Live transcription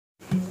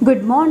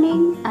Good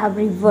morning,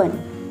 everyone.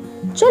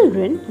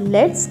 Children,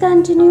 let's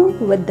continue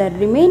with the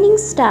remaining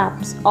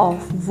steps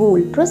of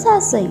wool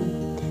processing.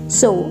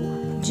 So,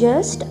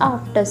 just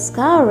after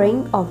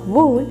scouring of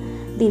wool,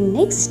 the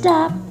next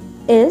step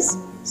is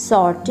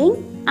sorting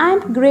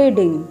and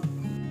grading.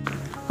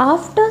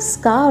 After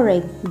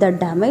scouring, the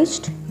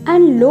damaged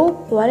and low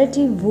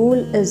quality wool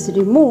is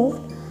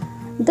removed.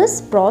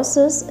 This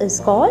process is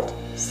called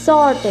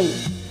sorting.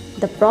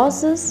 The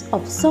process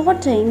of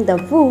sorting the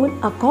wool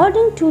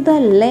according to the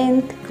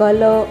length,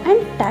 color,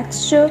 and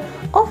texture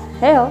of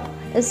hair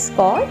is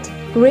called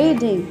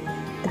grading.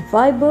 The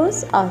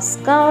fibers are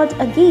scoured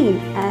again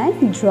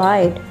and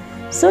dried.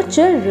 So,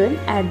 children,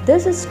 at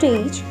this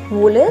stage,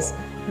 wool is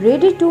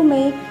ready to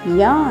make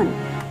yarn.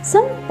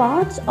 Some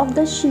parts of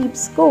the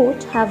sheep's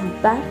coat have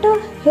better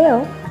hair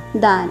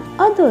than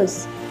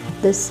others.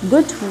 This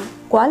good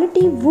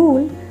quality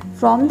wool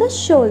from the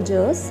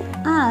shoulders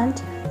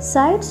and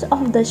sides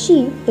of the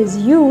sheep is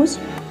used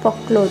for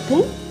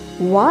clothing,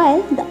 while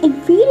the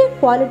inferior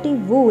quality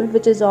wool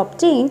which is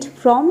obtained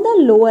from the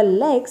lower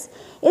legs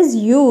is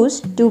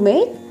used to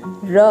make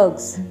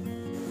rugs.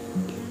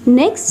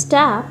 Next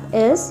step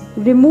is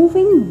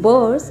removing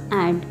burrs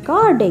and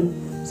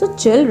carding. So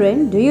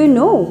children, do you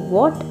know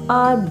what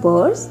are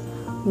burrs?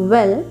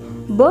 Well,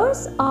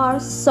 burrs are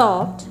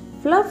soft,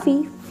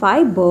 fluffy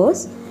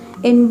fibers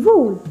in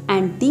wool,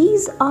 and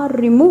these are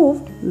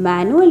removed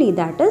manually,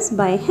 that is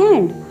by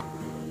hand.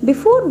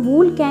 Before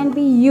wool can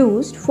be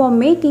used for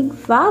making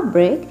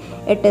fabric,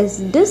 it is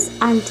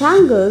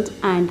disentangled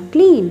and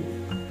cleaned.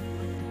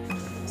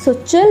 So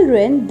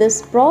children,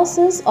 this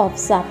process of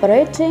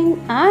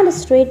separating and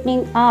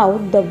straightening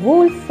out the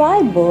wool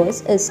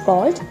fibers is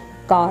called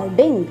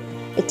carding.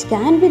 It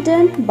can be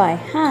done by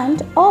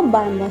hand or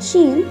by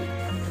machine.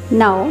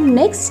 Now,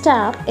 next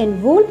step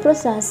in wool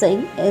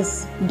processing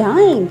is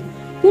dyeing.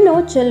 You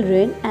know,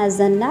 children, as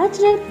the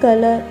natural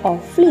color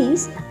of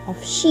fleece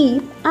of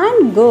sheep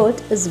and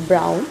goat is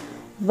brown,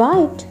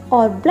 white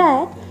or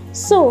black,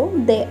 so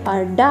they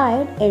are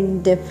dyed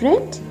in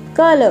different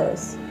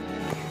colors.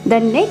 The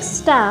next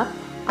step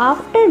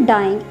after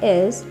dyeing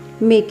is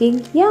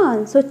making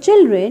yarn. So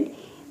children,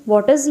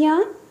 what is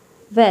yarn?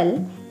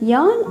 Well,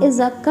 yarn is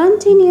a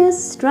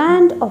continuous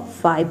strand of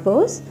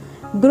fibers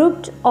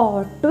grouped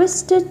or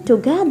twisted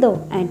together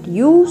and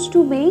used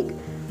to make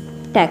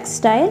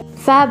textile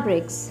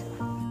fabrics.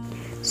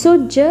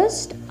 So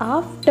just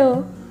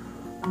after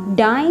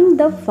dyeing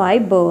the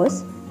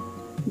fibers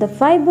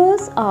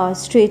are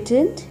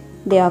straightened,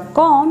 they are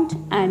combed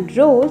and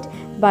rolled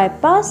by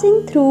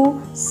passing through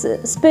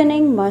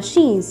spinning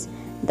machines.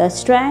 The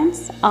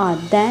strands are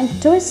then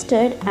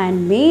twisted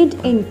and made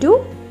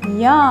into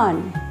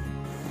yarn.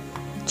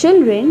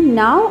 Children,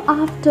 now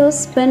after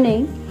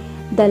spinning,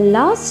 the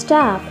last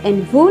step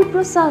in wool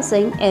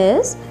processing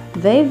is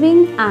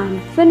weaving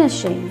and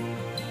finishing.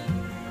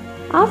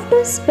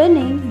 After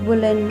spinning,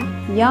 woolen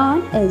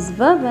yarn is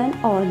woven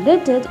or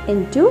knitted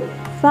into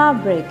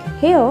fabric.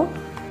 Here,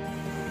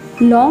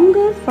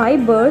 longer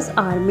fibers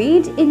are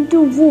made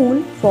into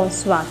wool for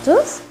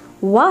sweaters,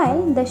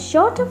 while the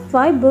shorter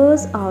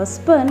fibers are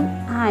spun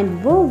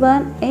and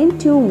woven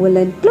into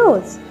woolen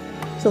clothes.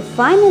 So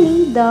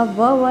finally, the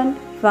woven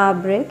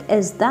fabric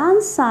is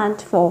then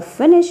sent for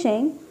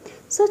finishing.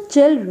 So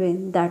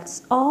children,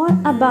 that's all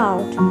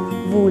about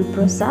wool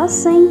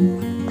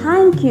processing.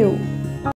 Thank you.